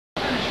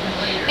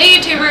Hey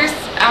YouTubers,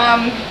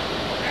 I'm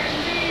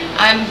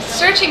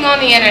searching on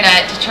the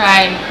internet to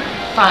try and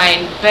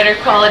find better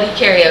quality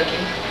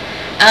karaoke.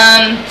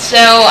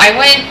 So I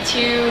went to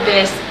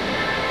this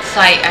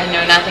site I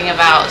know nothing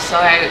about, so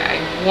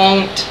I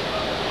won't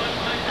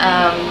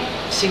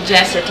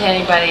suggest it to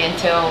anybody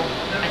until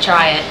I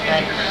try it,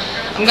 but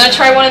I'm going to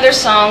try one of their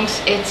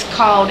songs. It's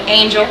called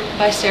Angel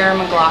by Sarah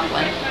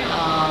McLachlan.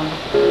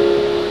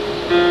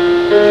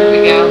 Here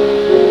we go.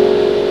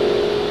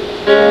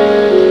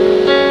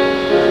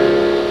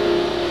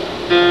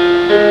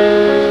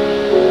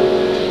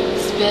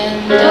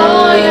 Spend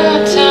all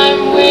your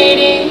time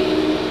waiting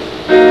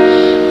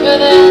for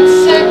that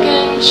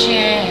second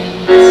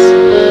chance,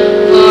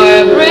 for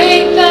a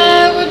break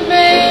that would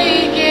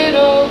make it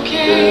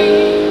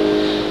okay.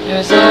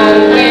 There's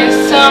always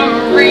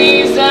some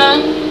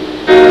reason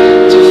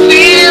to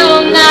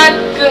feel not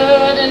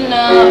good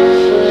enough,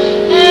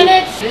 and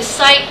it's this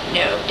site.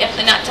 No,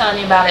 definitely not telling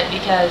you about it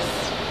because,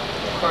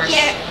 of course.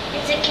 Yeah,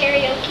 it's a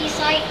karaoke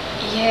site.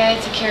 Yeah,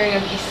 it's a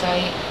karaoke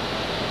site.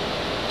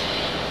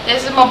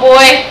 This is my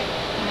boy.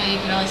 You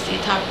can only see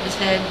the top of his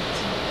head.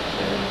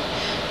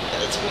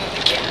 Let's move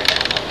the camera down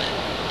a little bit.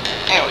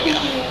 There we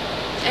go.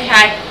 Say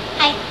hi.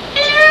 Hi.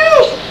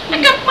 Hello! I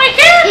got my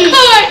hair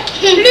cut!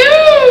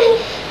 Hello!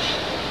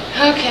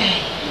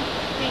 Okay.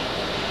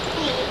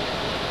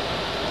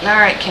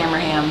 Alright, camera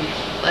ham.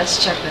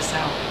 Let's check this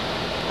out.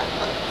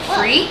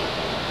 Free?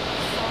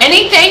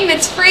 Anything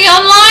that's free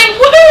online?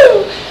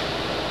 Woohoo!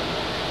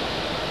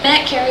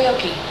 Net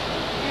karaoke.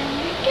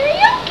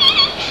 Karaoke!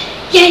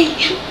 Yay!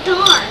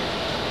 Darn!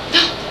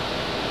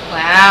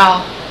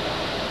 Wow.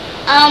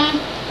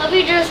 Hope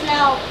you just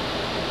now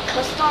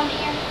cussed on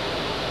here.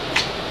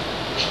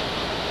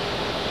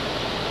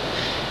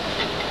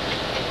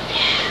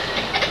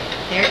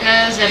 There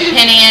goes a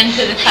penny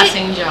into the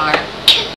cussing jar.